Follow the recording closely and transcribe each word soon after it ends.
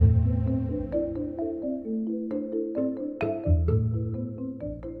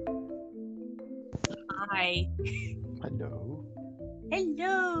Hi. Hello.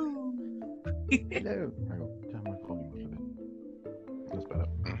 Hello. Hello. Hang on, turn my volume up a bit. That's better.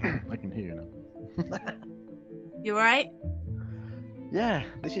 I can hear you now. You alright? Yeah,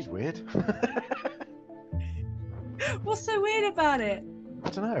 this is weird. What's so weird about it? I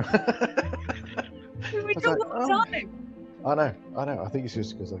don't know. We It's talk like, all the time. I know. I think it's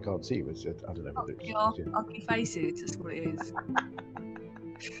just because I can't see you. It's, I don't know what it is. Your ugly faces, that's what it is.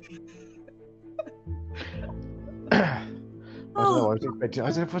 I don't know. I was expecting. I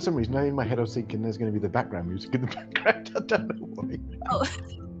don't know, for some reason, in my head, I was thinking there's going to be the background music in the background. I don't know why.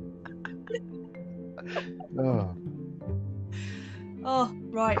 Oh. Oh, Oh,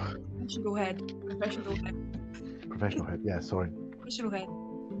 right. Professional head. professional head. Yeah, sorry. Professional head.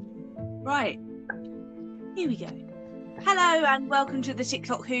 Right. Here we go. Hello and welcome to the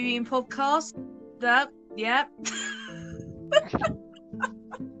TikTok whovians podcast.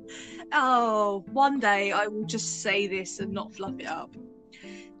 Oh, one day I will just say this and not fluff it up.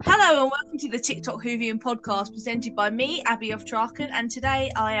 Hello and welcome to the TikTok whovians podcast presented by me, Abby of Traken, and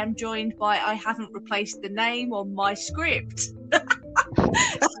today I am joined by, I haven't replaced the name on my script. That's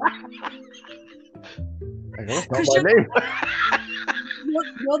not my name.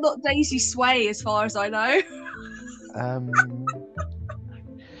 You're not Daisy Sway as far as I know.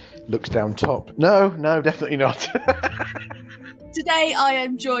 Looks down top. No, definitely not. Today I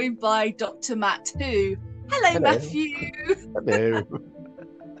am joined by Dr. Matt Who. Hello. Matthew. Hello.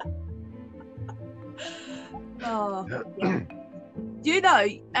 Oh, yeah. You know,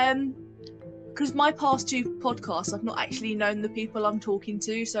 because my past two podcasts, I've not actually known the people I'm talking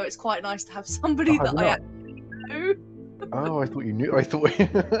to, so it's quite nice to have somebody that I actually know. Oh, I thought you knew. I thought you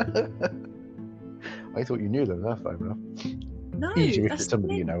knew them. That's fair enough. No, easier if it's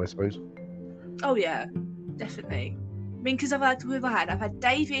somebody you know, I suppose. Oh yeah, definitely. I mean, because I've had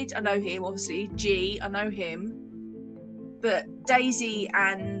David, I know him, obviously. G, I know him. But Daisy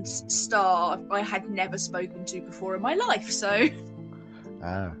and Star, I had never spoken to before in my life, so.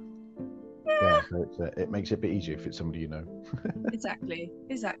 Ah. Yeah, so it makes it a bit easier if it's somebody you know. Exactly.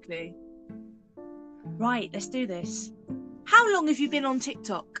 Right, let's do this. How long have you been on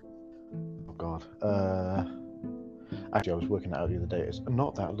TikTok? Oh, God. Actually, I was working out the other day. It's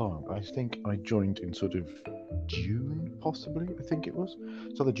not that long. I think I joined in sort of June, possibly. I think it was.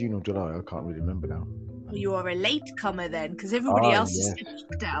 It's either June or July. I can't really remember now. Well, you are a latecomer then, because everybody else is in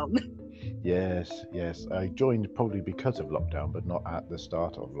lockdown. Yes. I joined probably because of lockdown, but not at the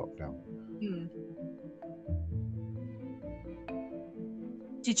start of lockdown.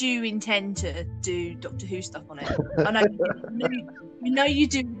 Did you intend to do Doctor Who stuff on it? I know you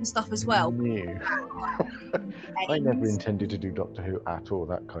do the stuff as well. No. I never intended to do Doctor Who at all.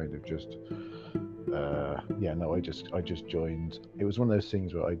 That kind of just, I just joined. It was one of those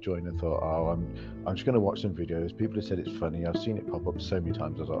things where I joined and thought, I'm just going to watch some videos. People have said it's funny. I've seen it pop up so many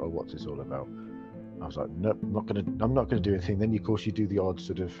times. I was like, oh, what's this all about? I was like, nope, I'm not going to do anything. Then of course you do the odd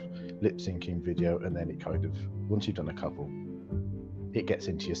sort of lip syncing video, and then it kind of, once you've done a couple, it gets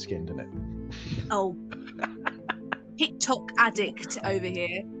into your skin, doesn't it? Oh, TikTok addict over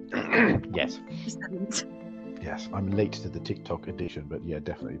here. Yes. Yes, I'm late to the TikTok edition, but yeah,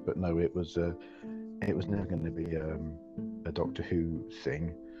 definitely. But no, it was never going to be a Doctor Who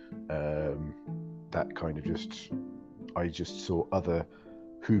thing. That kind of I just saw other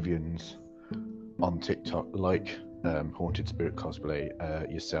whovians on TikTok, like Haunted Spirit Cosplay,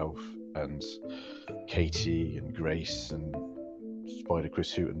 yourself and Katie and Grace and Spider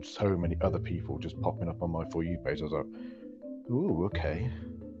Chris Hoot and so many other people just popping up on my For You page. I was like, ooh, okay.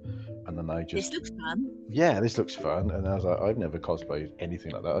 And then this looks fun. Yeah, this looks fun. And I was like, I've never cosplayed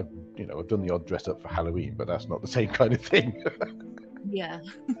anything like that. I've done the odd dress up for Halloween, but that's not the same kind of thing. Yeah.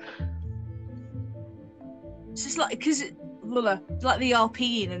 It's just like, because like the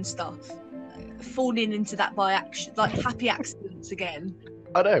RPing and stuff, falling into that by action, like happy accidents again.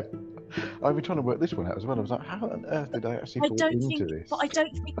 I know. I've been trying to work this one out as well. I was like, how on earth did I actually fall into this? But I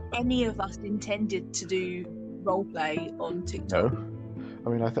don't think any of us intended to do roleplay on TikTok. No. I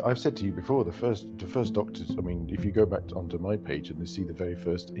mean, I've said to you before, the first Doctors, I mean, if you go back onto my page and you see the very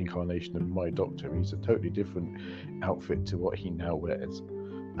first incarnation of my Doctor, he's a totally different outfit to what he now wears.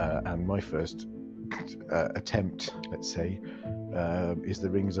 And my first attempt, let's say, is the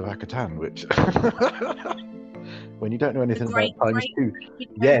Rings of Akatan, which, when you don't know anything about times two,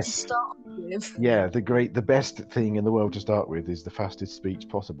 yes, yeah, the best thing in the world to start with is the fastest speech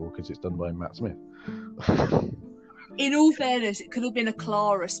possible, because it's done by Matt Smith. In all fairness, it could have been a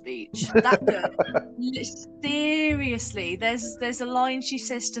Clara speech. That girl, seriously, there's a line she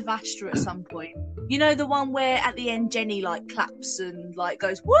says to Vastra at some point. You know, the one where at the end Jenny like claps and like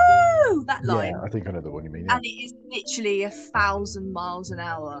goes woo, that line. Yeah, I think I know the one you mean. Yeah. And it is literally 1,000 miles an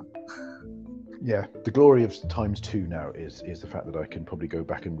hour. Yeah, the glory of ×2 now is the fact that I can probably go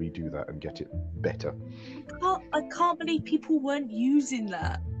back and redo that and get it better. I can't believe people weren't using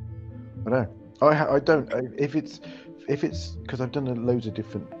that. I know. I don't. If it's because I've done loads of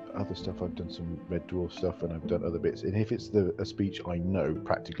different other stuff. I've done some Red Dwarf stuff and I've done other bits. And if it's a speech I know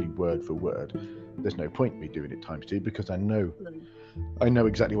practically word for word, there's no point me doing it ×2 because I know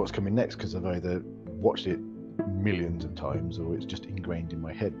exactly what's coming next because I've either watched it millions of times or it's just ingrained in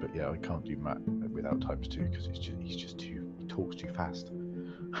my head. But yeah, I can't do Matt without ×2 because he talks too fast.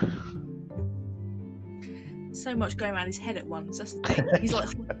 So much going around his head at once. That's the thing. He's like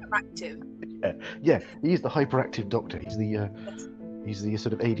hyperactive. Yeah, he's the hyperactive doctor. He's the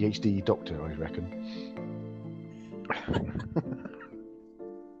sort of ADHD doctor, I reckon.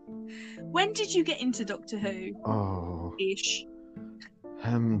 When did you get into Doctor Who? Oh, ish.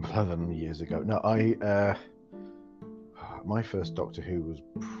 11 years ago. No, my first Doctor Who was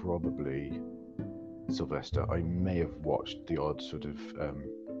probably Sylvester. I may have watched the odd sort of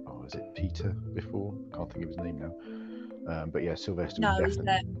is it Peter before? Can't think of his name now. But yeah, Sylvester. No,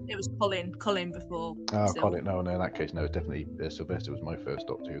 it was Colin. Colin before. Oh, Colin. No, in that case, no, it's definitely Sylvester was my first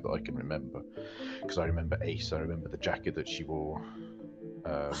Doctor Who that I can remember because I remember Ace. I remember the jacket that she wore.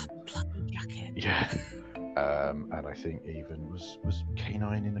 Bloody jacket. Yeah. And I think even was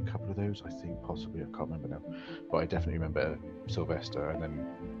K9 in a couple of those. I think possibly. I can't remember now, but I definitely remember Sylvester. And then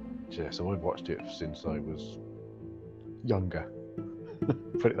yeah, so I've watched it since I was younger.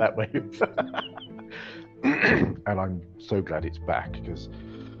 Put it that way. And I'm so glad it's back because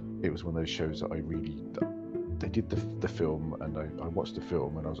it was one of those shows that they did the film and I watched the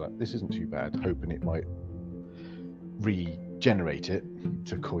film and I was like, this isn't too bad, hoping it might regenerate it,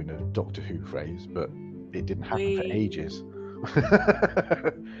 to coin a Doctor Who phrase, but it didn't happen for ages.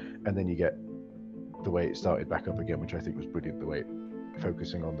 And then you get the way it started back up again, which I think was brilliant, the way it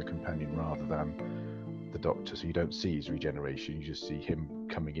focusing on the companion rather than the Doctor, so you don't see his regeneration, you just see him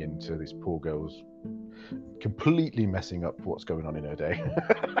coming into this poor girl's completely messing up what's going on in her day.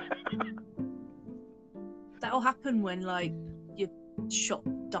 That'll happen when like your shop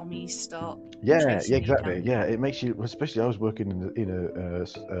dummies start. Yeah, exactly. Yeah, it makes you, especially I was working in a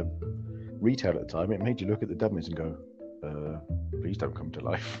retail at the time, it made you look at the dummies and go, please don't come to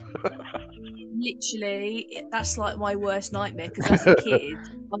life. Literally, that's like my worst nightmare because as a kid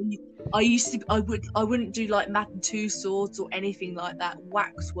I wouldn't do like Madden 2 swords or anything like that.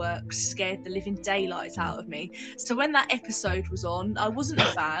 Waxwork scared the living daylights out of me. So when that episode was on, I wasn't a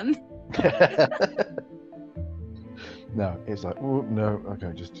fan. No, it's like, oh no,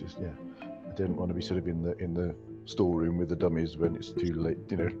 okay, just yeah. I didn't want to be sort of in the storeroom with the dummies when it's too late,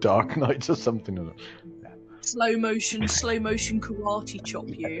 dark nights or something. Yeah. Slow motion karate chop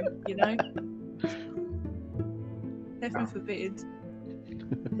you know? Heaven forbid.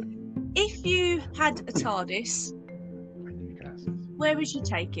 If you had a TARDIS, where would you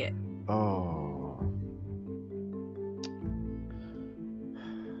take it? Oh.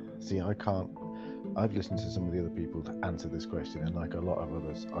 See, I can't. I've listened to some of the other people to answer this question, and like a lot of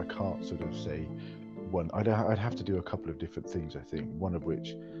others, I can't sort of say one. I'd have to do a couple of different things, I think. One of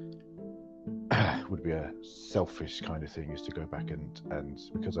which would be a selfish kind of thing, is to go back and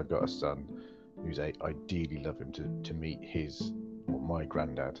because I've got a son who's 8, I ideally love him to meet my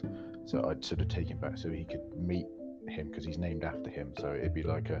granddad. So I'd sort of take him back so he could meet him because he's named after him. So it'd be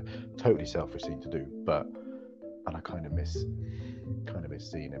like a totally selfish thing to do, and I kind of miss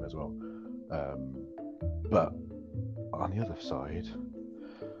seeing him as well. But on the other side,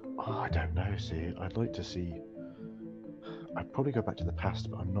 I don't know. See, I'd like to see. I'd probably go back to the past,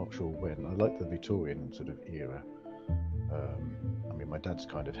 but I'm not sure when. I like the Victorian sort of era. I mean, my dad's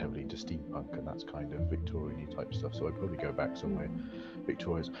kind of heavily into steampunk, and that's kind of Victorian type stuff. So I'd probably go back somewhere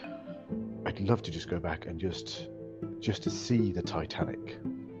Victoria's. I'd love to just go back and just to see the Titanic,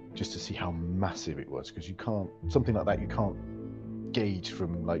 just to see how massive it was, because you can't something like that you can't gauge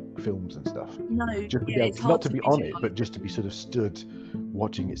from like films and stuff. No, just not to be on it, but just to be sort of stood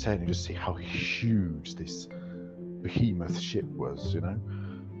watching its head and just see how huge this behemoth ship was, and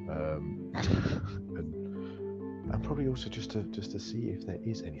probably also just to see if there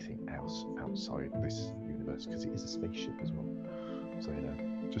is anything else outside this universe, because it is a spaceship as well. So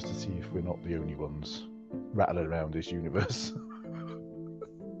just to see if we're not the only ones rattling around this universe.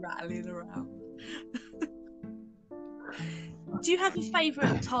 Rattling around. Do you have a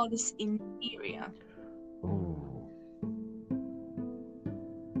favourite TARDIS interior? Oh,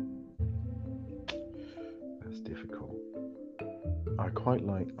 quite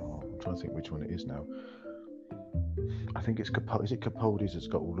like. Oh, I'm trying to think which one it is now. I think it's is it Capaldi's that's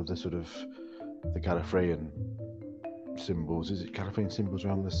got all of the sort of the Gallifreyan symbols. Is it Gallifreyan symbols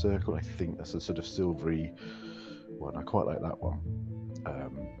around the circle? I think that's a sort of silvery one. I quite like that one.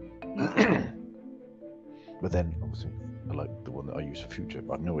 But then obviously I like the one that I use for Future,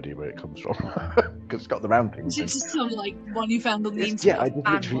 but I've no idea where it comes from because it's got the round things. It's just sort of like one you found on the internet.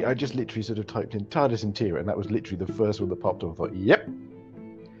 Yeah, I just literally sort of typed in TARDIS Interior, and that was literally the first one that popped up. I thought, yep.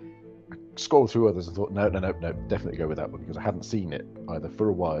 I scrolled through others and thought, no, definitely go with that one because I hadn't seen it either for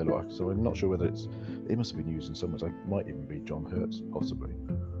a while, so I'm not sure whether it must have been used in some ways. It might even be John Hurt's, possibly.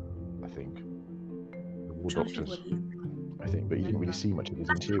 I think the War Doctors. I think, but you didn't really see much of his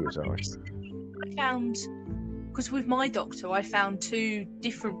interiors, I found. Because with my Doctor, I found 2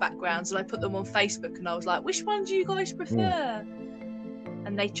 different backgrounds and I put them on Facebook and I was like, which one do you guys prefer?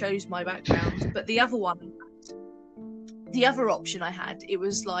 And they chose my background. But the other option I had, it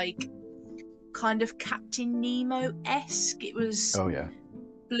was like kind of Captain Nemo-esque. It was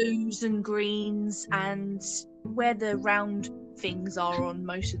blues and greens, and where the round things are on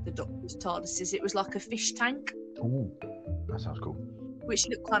most of the Doctor's TARDISes, it was like a fish tank. Oh, that sounds cool. Which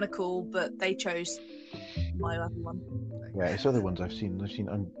looked kind of cool, but they chose my other one. Yeah, it's other ones I've seen,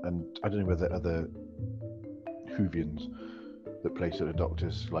 and I don't know whether other whovians that play sort of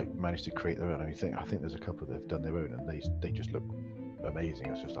Doctors like managed to create their own. I think there's a couple that have done their own, and they just look amazing.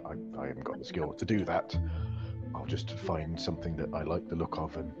 It's just like I haven't got the skill to do that. I'll just find something that I like the look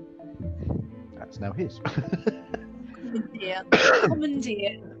of, and that's now his.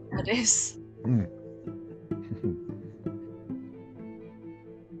 Commandeer, that is.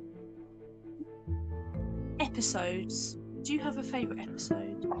 Episodes. Do you have a favourite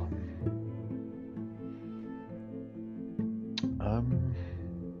episode?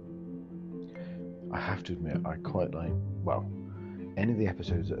 I have to admit, I quite like, any of the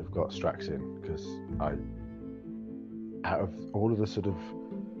episodes that have got Strax in, because out of all of the sort of,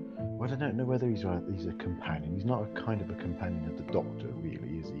 I don't know whether he's a companion. He's not a kind of a companion of the Doctor,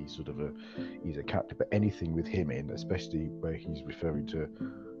 really, is he? He's a character, but anything with him in, especially where he's referring to,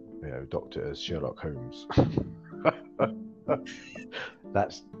 Doctor as Sherlock Holmes.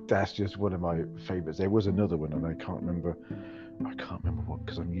 That's just one of my favourites. There was another one, and I can't remember what,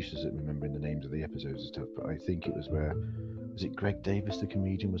 because I'm used to remembering the names of the episodes and stuff. But I think it was was it Greg Davis, the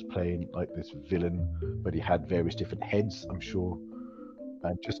comedian, was playing like this villain, but he had various different heads, I'm sure.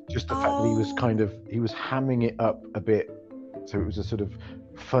 And just the fact that he was hamming it up a bit, so it was a sort of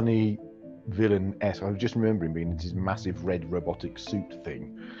funny villain-esque. I was just remembering being in his massive red robotic suit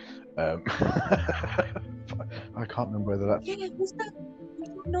thing. I can't remember whether that's... Yeah, was that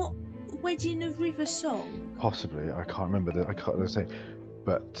not Wedding of River Song? Possibly, I can't remember that. I can't say,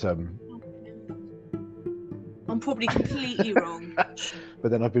 but I'm probably completely wrong.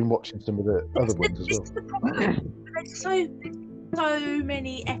 But then I've been watching some of the other ones as well. The problem. There's so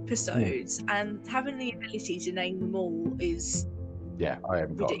many episodes, and having the ability to name them all is I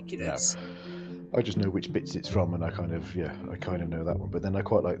haven't ridiculous. Got, I just know which bits it's from, and I kind of know that one. But then I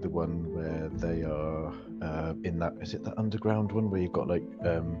quite like the one where they are in that. Is it the underground one where you've got like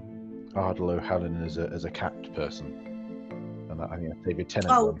Ardal O'Halloran as a cat person, and I think that's David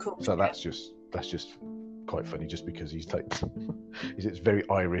Tennant. Oh, cool. So that's just quite funny, just because he's like it's very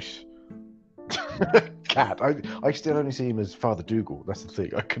Irish cat. I still only see him as Father Dougal. That's the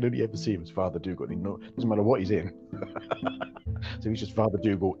thing. I can only ever see him as Father Dougal. It doesn't matter what he's in. So he's just Father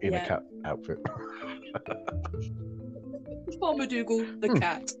Dougal in a cat outfit. Farmer Dougal, the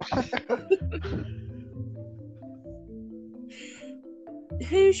cat.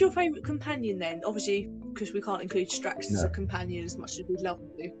 Who's your favourite companion then? Obviously, because we can't include Strax as a companion as much as we'd love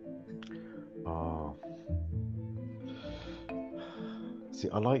to. Oh. See,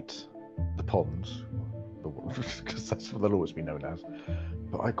 I liked the Ponds, because that's what they'll always be known as.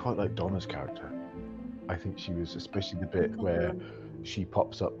 But I quite like Donna's character. I think she was, especially the bit where she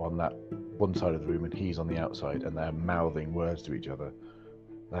pops up on that one side of the room and he's on the outside, and they're mouthing words to each other.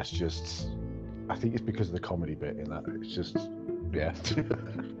 That's just, I think it's because of the comedy bit in that. It's just,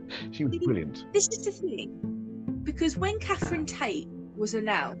 she was brilliant. This is the thing, because when Catherine Tate was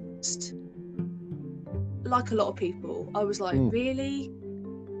announced, like a lot of people, I was like, really?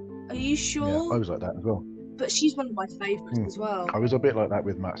 Are you sure? Yeah, I was like that as well. But she's one of my favourites as well. I was a bit like that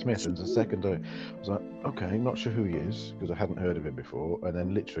with Matt Smith, and the second I was like, okay, not sure who he is, because I hadn't heard of him before, and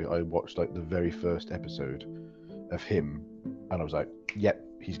then literally I watched like the very first episode of him, and I was like, yep,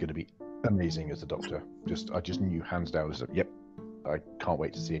 he's going to be amazing as the Doctor. I just knew hands down, yep, I can't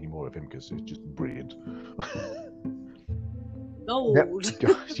wait to see any more of him, because it's just brilliant. Gold.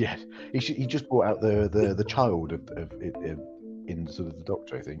 Yep. Yeah, he just brought out the child of in sort of the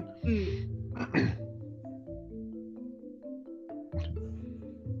Doctor, I think.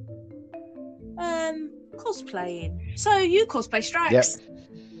 Cosplaying. So you cosplay Strax?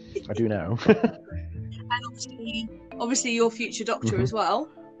 Yep, I do now. And obviously your future Doctor as well.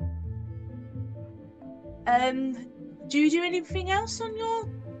 Do you do anything else on your?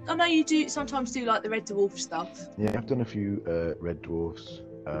 I know you do sometimes do like the Red Dwarf stuff. Yeah, I've done a few Red Dwarfs.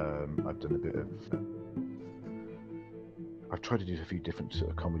 I've done a bit of. I've tried to do a few different sort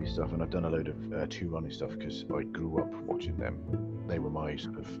of comedy stuff, and I've done a load of Two Ronnie stuff because I grew up watching them. They were my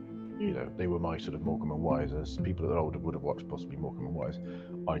sort of, they were my sort of Morecambe and Wise. As people that are older would have watched possibly Morecambe and Wise,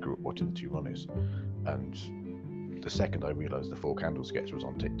 I grew up watching the Two Ronnies, and the second I realised the Four Candles sketch was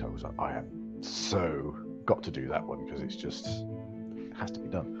on TikTok, I was like, I have so got to do that one because it's just it has to be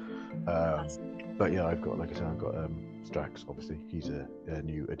done. But yeah, I've got, like I said, I've got Strax. Obviously, he's a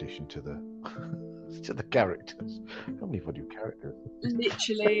new addition to the to the characters. How many new characters?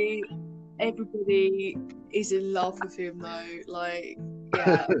 Literally, everybody is in love with him though. Like,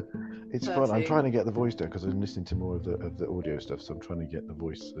 yeah, it's fun. I'm trying to get the voice down because I'm listening to more of the audio stuff, so I'm trying to get the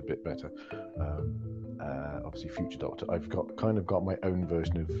voice a bit better. Obviously, Future Doctor. I've got my own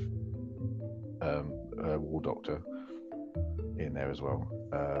version of War Doctor in there as well.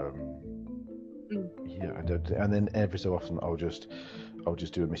 Yeah, and then every so often I'll just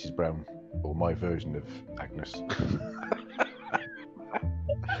do a Mrs. Brown or my version of Agnes,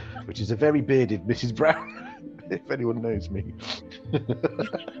 which is a very bearded Mrs. Brown, if anyone knows me.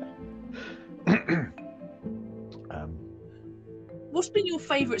 What's been your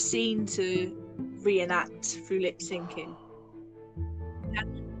favourite scene to reenact through lip syncing?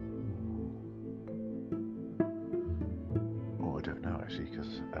 Oh, I don't know actually,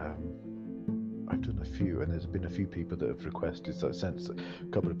 because I've done a few, and there's been a few people that have requested. So since a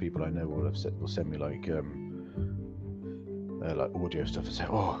couple of people I know will send me like audio stuff and say,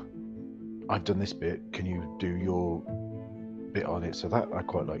 "Oh, I've done this bit. Can you do your bit on it?" So that I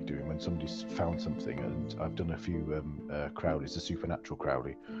quite like doing when somebody's found something. And I've done a few Crowleys, the Supernatural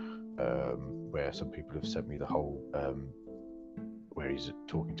Crowley, where some people have sent me the whole where he's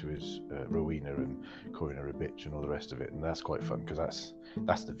talking to his Rowena and calling her a bitch and all the rest of it, and that's quite fun because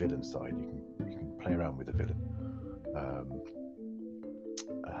that's the villain side. You can play around with the villain.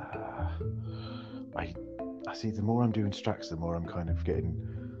 I see. The more I'm doing Strax, the more I'm kind of getting.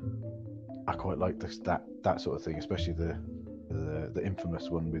 I quite like that sort of thing, especially the infamous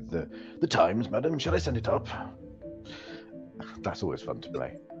one with the Times, madam. Shall I send it up? That's always fun to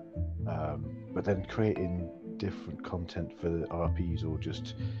play. But then creating different content for RPs or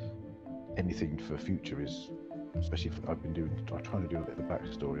just anything for future is, especially if I'm trying to do a bit of a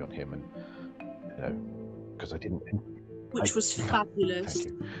backstory on him, and because I didn't. Which was fabulous.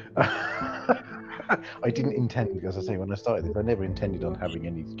 Thank you. I didn't intend, as I say, when I started this, I never intended on having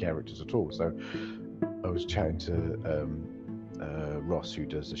any characters at all. So I was chatting to Ross, who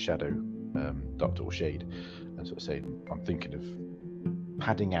does the Shadow Doctor or Shade, and sort of saying I'm thinking of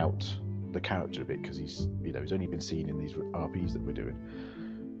padding out the character a bit because he's only been seen in these RPs that we're doing.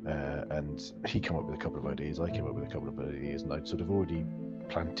 And he came up with a couple of ideas, I came up with a couple of ideas, and I'd sort of already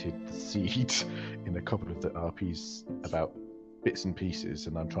planted the seed in a couple of the RPs about bits and pieces,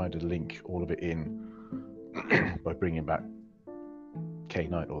 and I'm trying to link all of it in by bringing back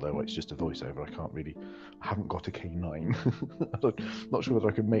K9, although it's just a voiceover. I haven't got a K9. I'm not sure whether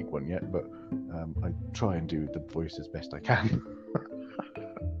I can make one yet, but I try and do the voice as best I can.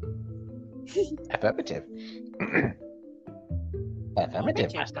 Affirmative.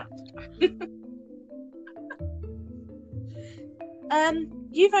 Affirmative, master.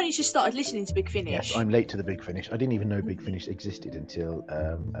 You've only just started listening to Big Finish. Yes, I'm late to the Big Finish. I didn't even know Big Finish existed until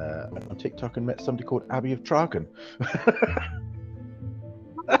I went on TikTok and met somebody called Abby of Traken.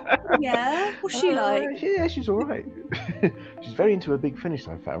 Yeah, what's she like? Yeah, she's all right. She's very into a Big Finish,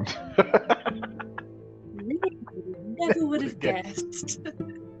 I found. Never would have guessed.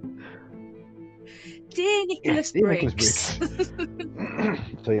 Dear Nicholas Briggs.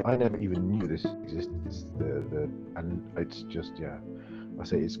 So yeah, I never even knew this existed. And it's just, yeah, I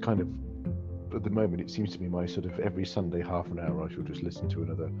say it's kind of, at the moment, it seems to be my sort of every Sunday half an hour I shall just listen to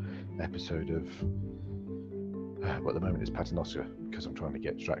another episode of, well, at the moment it's Paternoster, because I'm trying to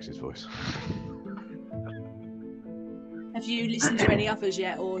get Strax's voice. Have you listened to any others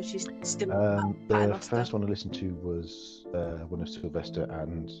yet, or is she still the first one I listened to was one of Sylvester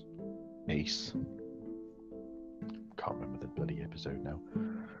and Ace. Can't remember the bloody episode now.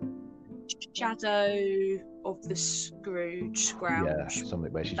 Shadow of the Scrooge. Yeah,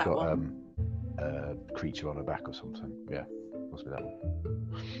 something where she's got a creature on her back or something. Yeah, must be that one.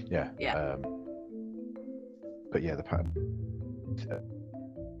 Yeah. Yeah. But yeah, the pattern.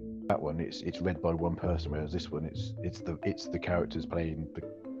 that one, it's read by one person, whereas this one, it's the characters playing the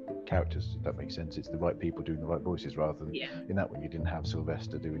characters. If that makes sense. It's the right people doing the right voices, rather than in that one you didn't have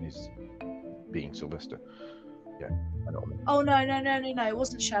Sylvester being Sylvester. Yeah, I know what I mean. Oh no! It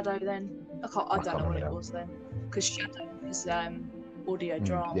wasn't Shadow then. I don't know what it was then, because Shadow is audio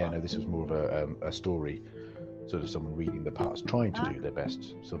drama. Yeah, no, this was more of a story, sort of someone reading the parts, trying to do their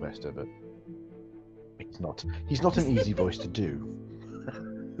best, Sylvester, but he's not an easy voice to do.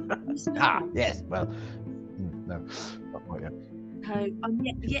 Yes, well, no, not quite yet. I'm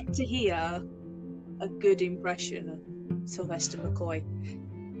yet to hear a good impression of Sylvester McCoy,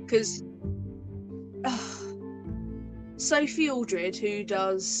 because Sophie Aldred, who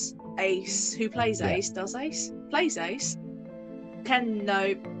plays Ace, can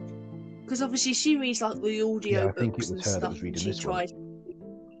know, because obviously she reads like the audio books and stuff. She tried,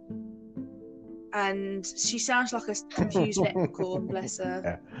 and she sounds like a confused leprechaun. Bless her.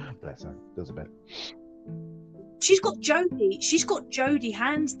 Yeah, bless her. Does a bit. She's got Jodie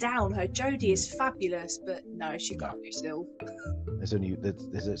hands down. Her Jodie is fabulous, but no, she can't do Syl.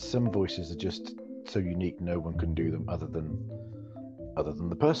 There's some voices are just so unique, no one can do them other than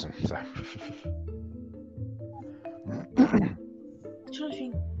the person. So. I'm trying to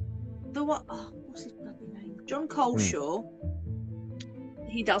think. What's his bloody name? John Coleshaw.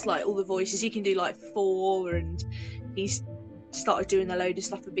 He does like all the voices. He can do like 4, and he's started doing a load of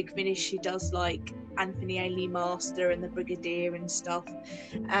stuff for Big Finish. He does like Anthony Ainley Master and the Brigadier and stuff.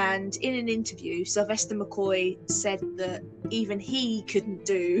 And in an interview, Sylvester McCoy said that even he couldn't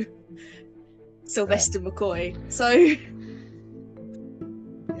do Sylvester McCoy. So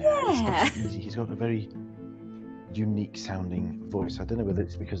yeah. He's got a very unique sounding voice. I don't know whether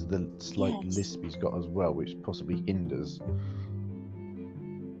it's because of the slight lisp he's got as well, which possibly hinders.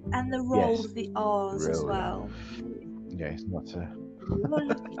 And the roll of the R's as well. Yeah, it's not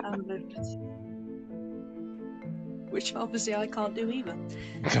which obviously I can't do either.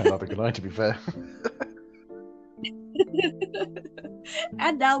 Neither can I, to be fair.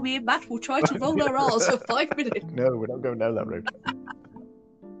 And now me and Matt will try to roll our R's for 5 minutes. No, we're not going down that road.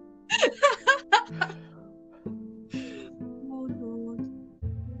 Oh Lord.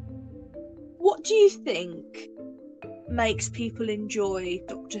 What do you think makes people enjoy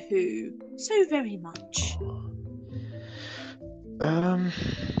Doctor Who so very much?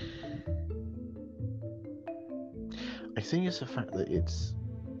 I think it's the fact that it's,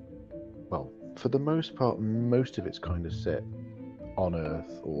 well, for the most part, most of it's kind of set on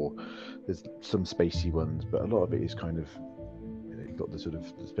Earth, or there's some spacey ones, but a lot of it is kind of, you've got the sort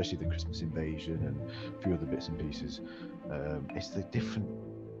of, especially the Christmas invasion and a few other bits and pieces. It's the different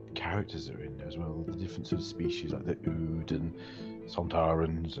characters that are in there as well, the different sort of species, like the Ood and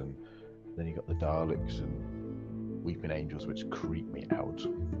Sontarans, and then you got the Daleks and Weeping Angels, which creep me out.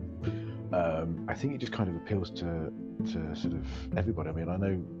 I think it just kind of appeals to sort of everybody. I mean, I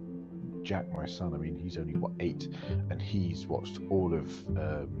know Jack, my son, I mean, he's only 8, and he's watched all of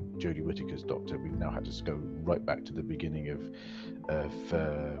Jodie Whittaker's Doctor. We've now had to go right back to the beginning of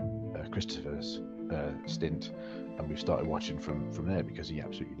Christopher's stint, and we've started watching from there because he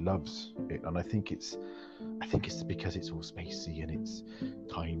absolutely loves it. And I think it's because it's all spacey and it's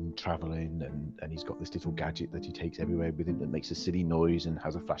time traveling, and he's got this little gadget that he takes everywhere with him that makes a silly noise and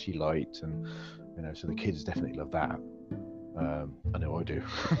has a flashy light, and so the kids definitely love that. I know I do.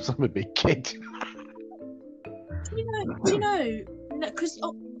 So I'm a big kid. Do you know? Because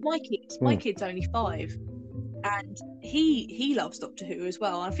my kid's only 5, and he loves Doctor Who as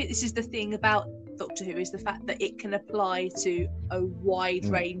well. I think this is the thing about Doctor Who, is the fact that it can apply to a wide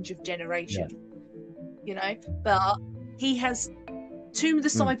range of generation. But he has Tomb of the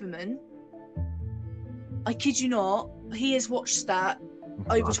Cybermen. I kid you not, he has watched that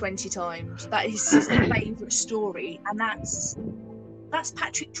over 20 times. That is his favourite story, and that's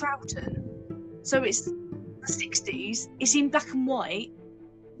Patrick Troughton. So it's the 60s. It's in black and white.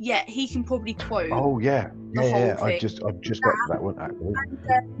 Yet he can probably quote. Oh yeah. The whole thing. I've just got to that one actually.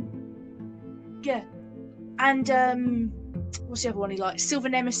 And what's the other one he likes? Silver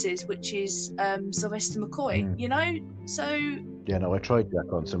Nemesis, which is Sylvester McCoy. So yeah, no, I tried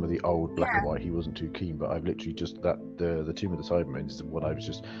Jack on some of the old black and white. He wasn't too keen, but I've literally just the Tomb of the Cybermen is the one I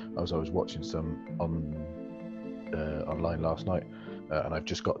was watching some on online last night, and I've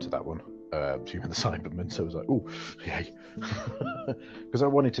just got to that one, Tomb of the Cybermen. So I was like, oh, yay, because I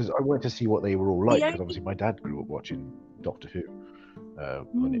wanted to see what they were all like, because obviously my dad grew up watching Doctor Who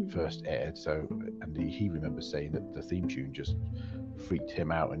when it first aired. So, and he remembers saying that the theme tune just freaked him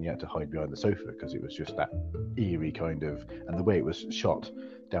out, and he had to hide behind the sofa because it was just that eerie kind of, and the way it was shot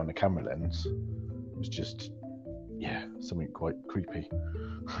down the camera lens was just, something quite creepy.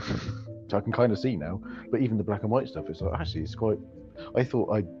 So I can kind of see now. But even the black and white stuff, it's like actually it's quite. I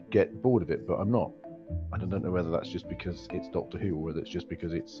thought I'd get bored of it, but I'm not. And I don't know whether that's just because it's Doctor Who, or whether it's just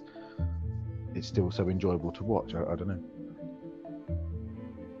because it's still so enjoyable to watch. I don't know.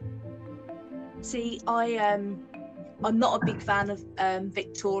 See, I'm not a big fan of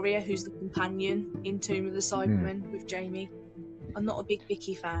Victoria, who's the companion in Tomb of the Cybermen with Jamie. I'm not a big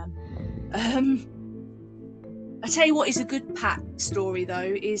Vicky fan. I tell you what is a good pack story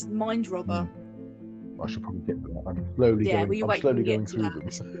though is Mind Robber. I should probably get to that. I'm slowly going through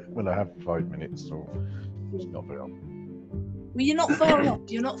them when I have 5 minutes, so it's not very long. Well, you're not far off.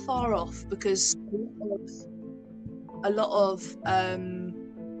 You're not far off because a lot of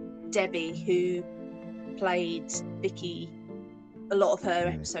Debbie, who played Vicky, a lot of her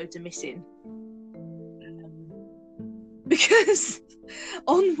episodes are missing. Because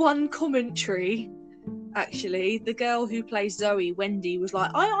on one commentary, actually, the girl who plays Zoe, Wendy, was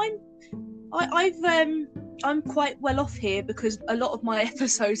like, I'm quite well off here because a lot of my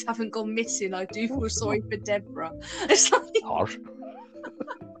episodes haven't gone missing. I do feel sorry for Deborah. It's like, harsh.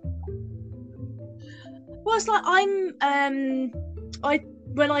 well, it's like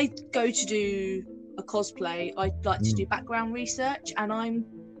when I go to do a cosplay, I like to do background research, and I'm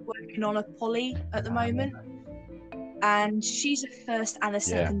working on a Polly at the moment. And she's a first and a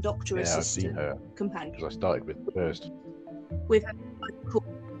second Doctor assistant. I've seen her companion. Because I started with the first. With a guy called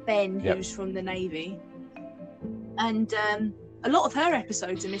Ben, who's from the Navy. And a lot of her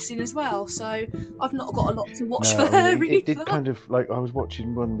episodes are missing as well, so I've not got a lot to watch for her. It did kind of like I was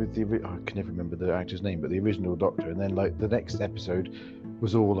watching one with I can never remember the actor's name, but the original Doctor, and then like the next episode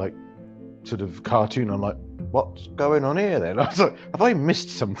was all like sort of cartoon. I'm like, what's going on here then? I was like, have I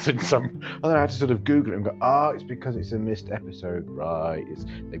missed something? And then I had to sort of Google it and go, it's because it's a missed episode, right?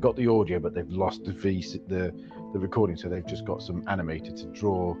 They've got the audio, but they've lost the recording, so they've just got some animated to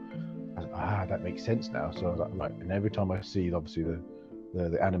draw. That makes sense now. So I was like, and every time I see obviously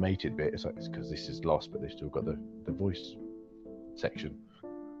the animated bit, it's like it's because this is lost, but they've still got the voice section.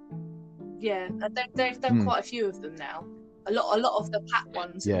 Yeah, they've done quite a few of them now. A lot of the pack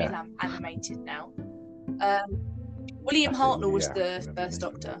ones have been animated now. William Hartnell was the first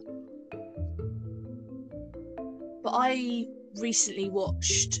Doctor, but I recently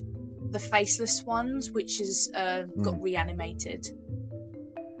watched the Faceless ones, which has got reanimated.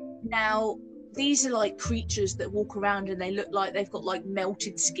 Now, these are like creatures that walk around and they look like they've got like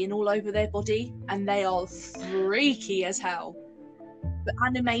melted skin all over their body, and they are freaky as hell. But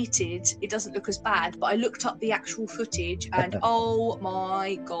animated, it doesn't look as bad. But I looked up the actual footage and oh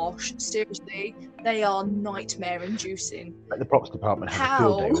my gosh, seriously, they are nightmare inducing. Like the props department had a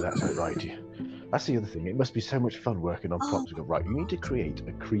field day with that sort of idea. That's the other thing. It must be so much fun working on props. You go, right, you need to create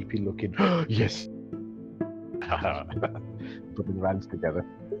a creepy looking yes. Putting the hands together.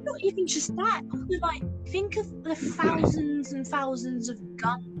 Not even just that. Like, think of the thousands and thousands of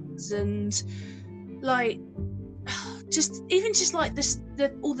guns and like just like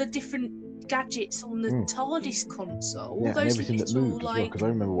all the different gadgets on the TARDIS console. All those and everything that moved as well. Because I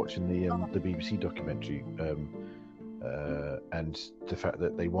remember watching the BBC documentary, and the fact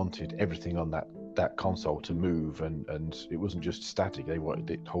that they wanted everything on that console to move, and it wasn't just static. They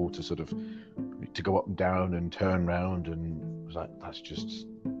wanted it whole to sort of to go up and down and turn round, and it was like, that's just,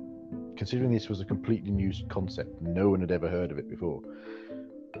 considering this was a completely new concept, no one had ever heard of it before,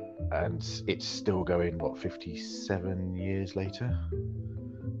 and it's still going 57 years later.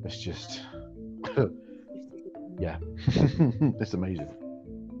 It's just it's amazing.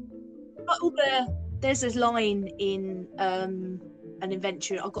 There's a line in an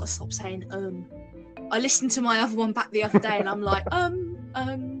adventure. I've got to stop saying I listened to my other one back the other day and I'm like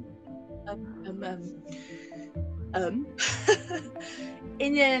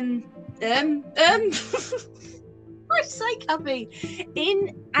in for sake, Abby,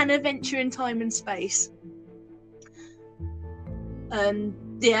 in An Adventure in Time and Space. There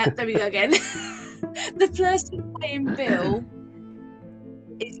we go again. The person playing Bill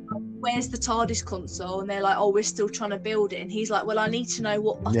is like, where's the TARDIS console? And they're like, we're still trying to build it. And he's like, well, I need to know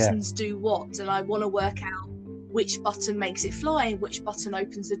what buttons do what, and I want to work out which button makes it fly and which button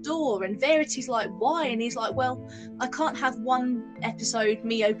opens the door. And Verity's like, why? And he's like, well, I can't have one episode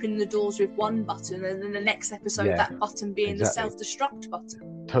me opening the doors with one button and then the next episode that button being the self-destruct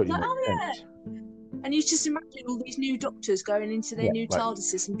button. Totally. Like, and you just imagine all these new Doctors going into their new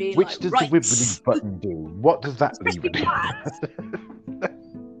TARDISes and being which does the wibbly button do? What does that lever do?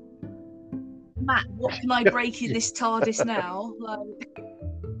 Matt, what can I break in this TARDIS now?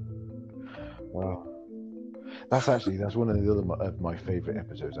 Wow. That's one of the other of my favourite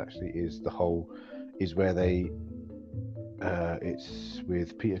episodes. Actually, is where they It's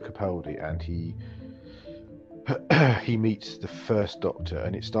with Peter Capaldi, and he meets the first Doctor,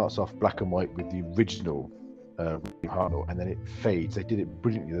 and it starts off black and white with the original Hartnell, and then it fades. They did it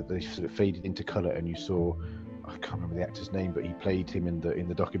brilliantly. That they sort of faded into colour, and you saw, I can't remember the actor's name, but he played him in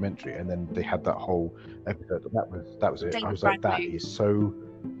the documentary, and then they had that whole episode. That was it. David I was like, that Bradley. is so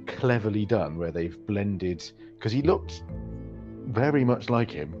cleverly done, where they've blended, because he looked very much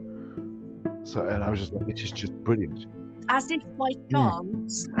like him. So, and I was just like, this is just brilliant. As if by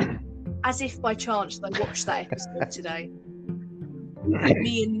chance, I watched that episode today.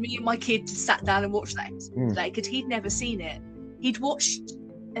 Me and my kid just sat down and watched that episode today because he'd never seen it. He'd watched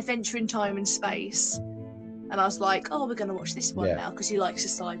Adventure in Time and Space, and I was like, "Oh, we're going to watch this one now," because he likes the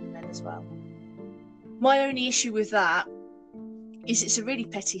Cybermen as well. My only issue with that is it's a really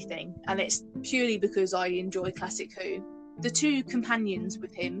petty thing, and it's purely because I enjoy classic Who. The two companions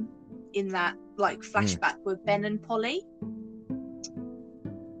with him in that flashback were Ben and Polly.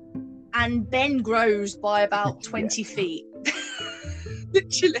 And Ben grows by about 20 feet.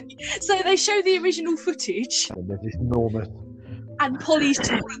 Literally. So they show the original footage. And there's this enormous. And Polly's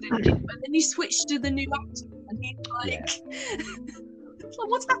taller than him. And then you switch to the new actor. And he's like, so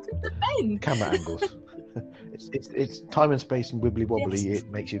what's happened to Ben? Camera angles. it's time and space and wibbly wobbly. Yes.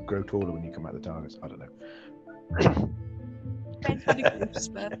 It makes you grow taller when you come out of the TARDIS. I don't know. Ben's really gross,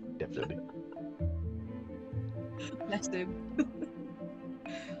 but... Definitely. Bless him.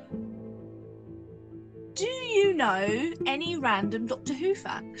 Do you know any random Doctor Who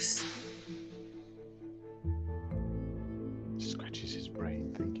facts? Scratches his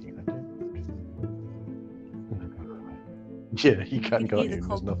brain thinking, I don't. Yeah, you can't hear him.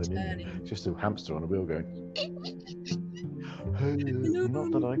 There's nothing in there. It's just a hamster on a wheel going.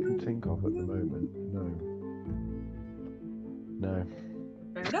 Not that I can think of at the moment. No.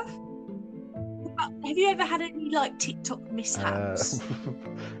 Fair enough. Have you ever had any TikTok mishaps?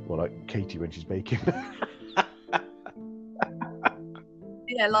 Well, like Katie when she's baking.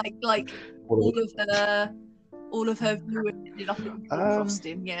 Yeah, like all of her viewers ended up in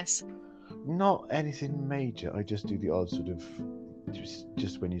frosting. Yes. Not anything major. I just do the odd sort of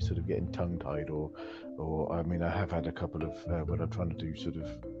just when you're sort of getting tongue-tied, or I mean, I have had a couple of when I'm trying to do sort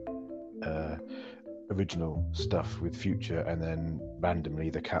of original stuff with Future, and then randomly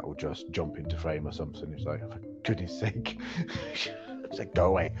the cat will just jump into frame or something. It's like, for goodness sake, it's like, go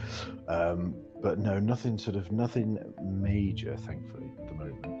away. But no, nothing major, thankfully, at the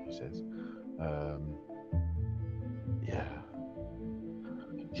moment, he says.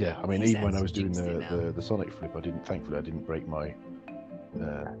 Yeah, I mean, even when I was doing the Sonic flip, thankfully I didn't break my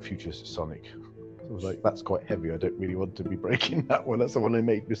Future Sonic. So I was like, that's quite heavy, I don't really want to be breaking that one. That's the one I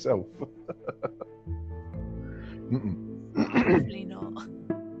made myself. Definitely not.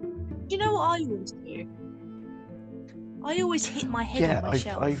 You know what I always do? I always hit my head on my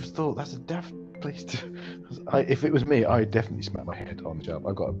shelf. I've thought that's a daft place to. If it was me, I'd definitely smack my head on the shelf.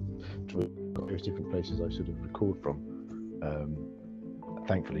 I've got various different places I sort of record from.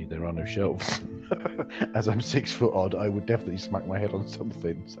 Thankfully, there are no shelves. As I'm 6 foot odd, I would definitely smack my head on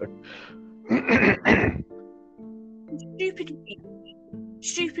something. So.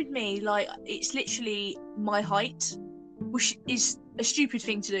 Stupid me, it's literally my height, which is a stupid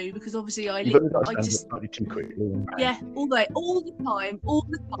thing to do because obviously I just slightly too quickly. Yeah, all the time.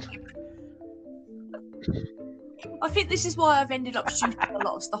 I think this is why I've ended up shooting a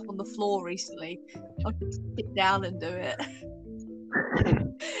lot of stuff on the floor recently. I'll just sit down and do it.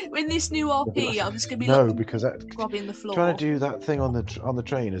 When this new RP, I'm just gonna be because grubbing the floor. Trying to do that thing on the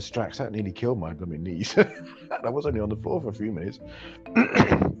train as Strax, that nearly killed my blooming knees. I was only on the floor for a few minutes.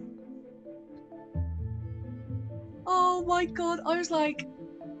 Oh my god! I was like,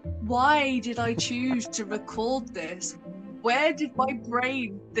 why did I choose to record this? Where did my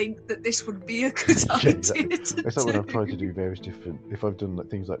brain think that this would be a good idea? Exactly. It's like when I've tried to do various different. If I've done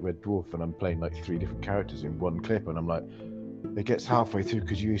things like Red Dwarf and I'm playing 3 different characters in one clip, and I'm like, it gets halfway through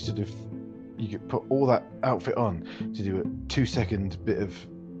because you could put all that outfit on to do a 2-second bit of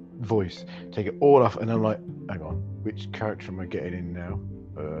voice, take it all off, and I'm like, hang on, which character am I getting in now?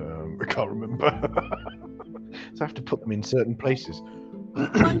 I can't remember. So I have to put them in certain places.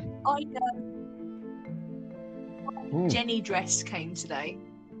 Jenny dress came today.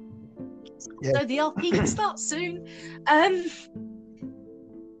 Yeah. So the RP can start soon.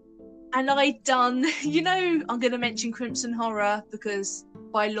 And I'd done, I'm going to mention Crimson Horror because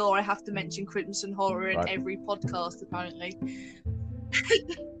by law I have to mention Crimson Horror in every podcast apparently.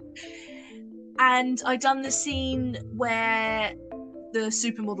 And I'd done the scene where the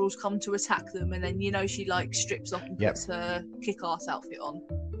supermodels come to attack them, and then she strips off and puts her kick-ass outfit on.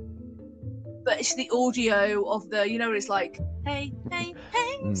 but it's the audio of the, you know, it's like, hey,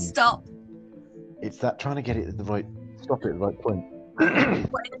 stop. It's that trying to get it at the right, stop it at the right point. Wait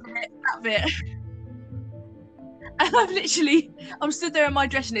a minute, that bit. And I'm stood there in my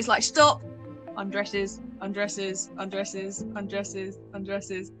dress and it's like, stop, undresses.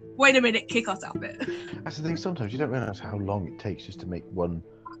 Wait a minute, kick us out bit. That's the thing, sometimes you don't realise how long it takes just to make one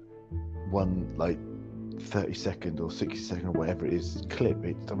like 30-second or 60-second or whatever it is clip.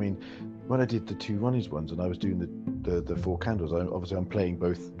 I mean, when I did the two Ronnies ones and I was doing the four candles, I'm playing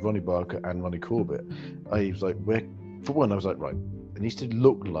both Ronnie Barker and Ronnie Corbett. I was like, for one, I was like, right, it needs to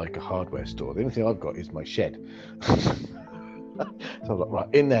look like a hardware store. The only thing I've got is my shed. So I was like, right,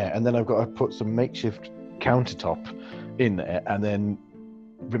 in there, and then I've got to put some makeshift countertop in there, and then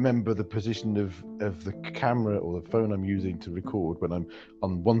remember the position of the camera or the phone I'm using to record when I'm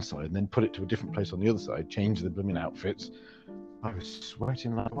on one side, and then put it to a different place on the other side, change the blooming outfits. I was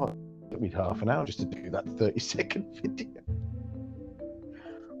sweating like what? It took me half an hour just to do that 30-second video.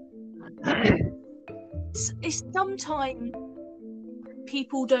 It's sometimes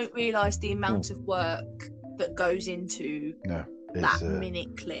people don't realise the amount of work that goes into that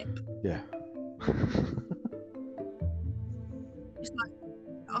minute clip. Yeah. It's like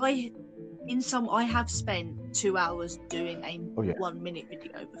I have spent 2 hours doing a 1 minute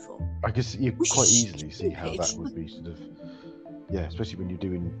video before. I guess you quite easily see how that would be sort of, especially when you're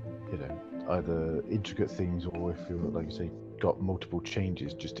doing, you know, either intricate things or if you're, like you say, got multiple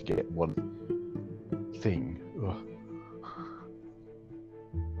changes just to get one thing. Ugh.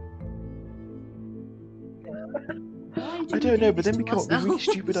 I don't know, but then we come up with really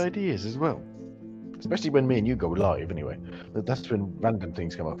stupid ideas as well. Especially when me and you go live, anyway. That's when random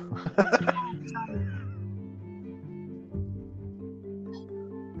things come up.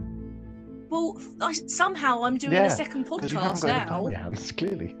 Well, somehow I'm doing a second podcast you haven't got now. enough time on your hands,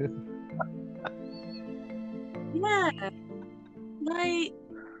 clearly.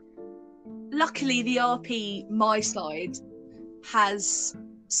 Luckily, the RP, my side, has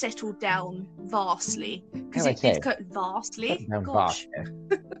settled down vastly. Because it did vastly. Gosh.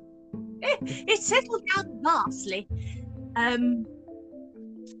 It settled down vastly.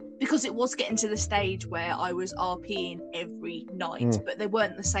 Because it was getting to the stage where I was RPing every night, but they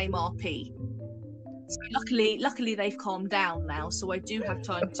weren't the same RP. So luckily they've calmed down now, so I do have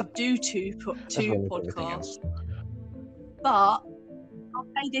time to do two podcasts. But I'll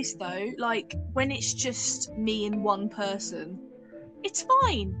say this though, like when it's just me and one person, it's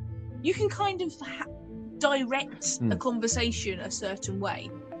fine. You can kind of direct a conversation a certain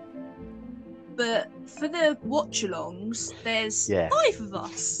way. But for the watch-alongs, there's 5 of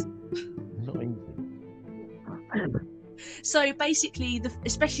us. Not easy. So basically,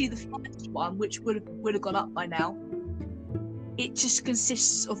 especially the first one, which would have gone up by now, it just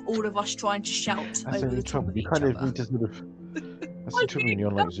consists of all of us trying to shout over the top of each other. You kind of need to sort of. That's the trouble when you're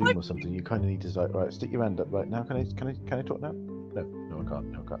on like Zoom or something. You kind of need to like, right, stick your hand up. Right now, can I talk now? No, I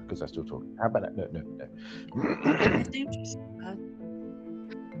can't, because I'm still talking. How about that? No.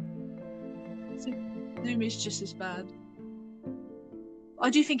 Zoom is just as bad. I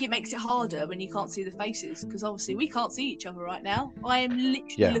do think it makes it harder when you can't see the faces, because obviously we can't see each other right now. I am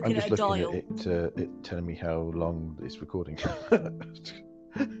literally looking at a dial. It telling me how long it's recording.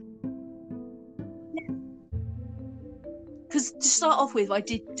 Because to start off with, I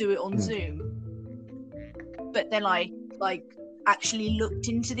did do it on Zoom, but then I actually looked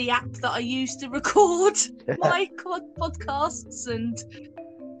into the app that I used to record my podcasts and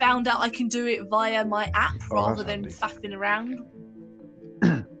found out I can do it via my app rather than faffing around.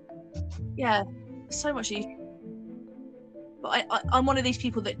 Yeah, so much easier. But I'm one of these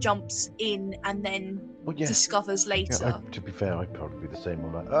people that jumps in and then discovers later. Yeah, to be fair, I'd probably be the same.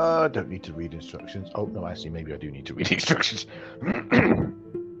 I'm like, I don't need to read instructions. Oh, no, actually, maybe I do need to read instructions.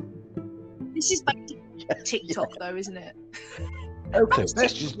 This is basically TikTok, though, isn't it? Okay,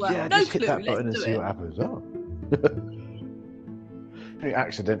 let's just hit that button and see what happens. Oh. You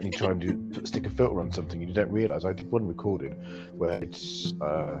accidentally try and stick a filter on something and you don't realise. I did one recording where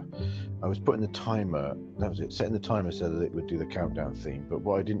I was putting the timer, that was it, setting the timer so that it would do the countdown theme, but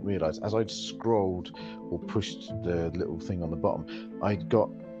what I didn't realise, as I'd scrolled or pushed the little thing on the bottom, I'd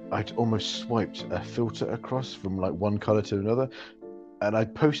almost swiped a filter across from like one colour to another, and I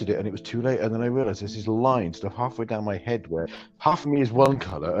posted it and it was too late, and then I realised there's this line stuff halfway down my head where half of me is one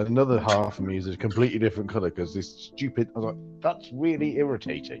colour and another half of me is a completely different colour because this stupid, I was like, that's really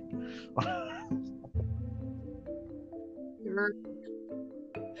irritating.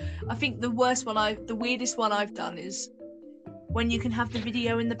 I think the weirdest one I've done is when you can have the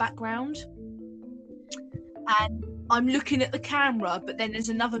video in the background, and I'm looking at the camera, but then there's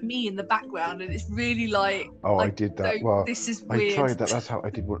another me in the background, and it's really like. Oh, I did that. Well, this is weird. I tried that. That's how I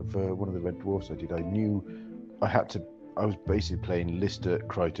did for one of the Red Dwarfs. I did. I knew I had to. I was basically playing Lister,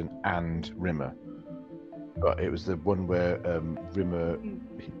 Crichton, and Rimmer. But it was the one where Rimmer,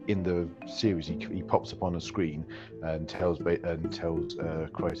 in the series, he pops up on a screen and tells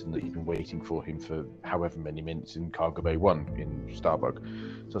Crichton that he's been waiting for him for however many minutes in Cargo Bay 1 in Starbug.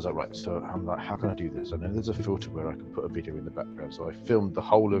 So I was like, right, so I'm like, how can I do this? I know there's a filter where I can put a video in the background. So I filmed the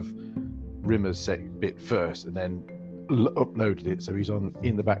whole of Rimmer's bit first and then uploaded it. So he's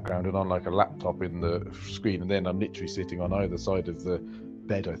in the background and on like a laptop in the screen. And then I'm literally sitting on either side of the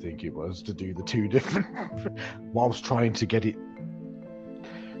bed, I think it was, to do the two different whilst trying to get it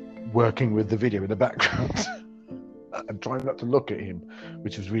working with the video in the background and trying not to look at him,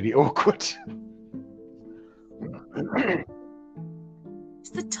 which was really awkward.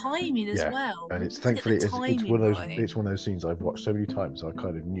 It's the timing as well. And it's thankfully it's one of those scenes I've watched so many times, so I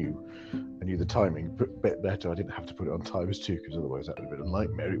kind of knew the timing a bit better. I didn't have to put it on timers too, because otherwise that would have been a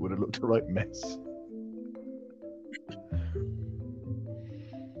nightmare. It would have looked a right mess.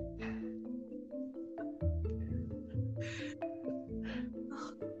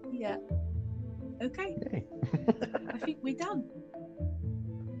 Yeah. Okay. Yay. I think we're done.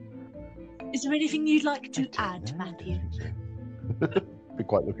 Is there anything you'd like to add, Matthew? Be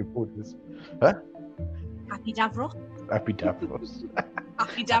quite looking forward to this. Huh? Happy Davros. Happy Davros.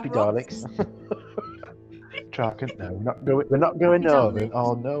 Happy Davros. Happy Daleks. Traken. No, we're not going northern.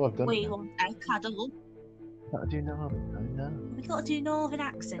 Oh no, I've done it. We want a cuddle. Gotta do northern. No. We got to do northern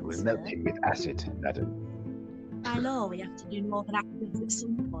accents. We'll melt you with acid, madam. By law, we have to do northern accents at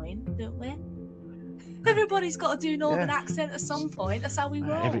some point, don't we? Everybody's got to do northern accent at some point. That's how we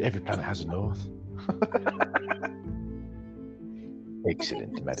roll. Every planet has a north.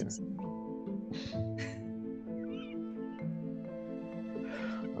 Excellent, madam.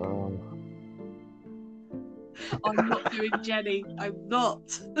 I'm not doing Jenny. I'm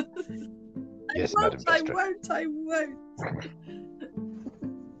not. Yes, I madam. won't.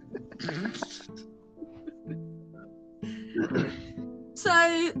 So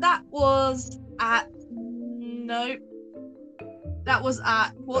that was at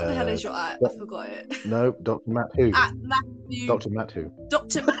what the hell is your at? I forgot it. No, Dr. Matt who? At Matthew. Dr. Matt who?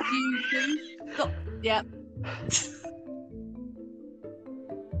 Dr. Matthew who? Yeah.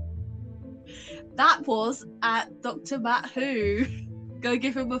 That was at Dr. Matt Who. Go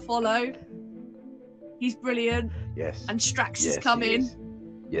give him a follow. He's brilliant. Yes. And Strax is coming.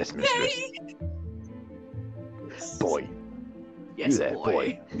 Yes, mistress. Yay! Boy. Yes, you there,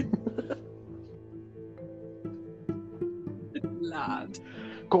 boy. Lad.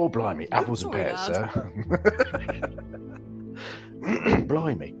 God blimey, apples and pears, lad. sir.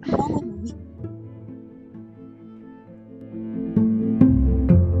 Blimey. Oh,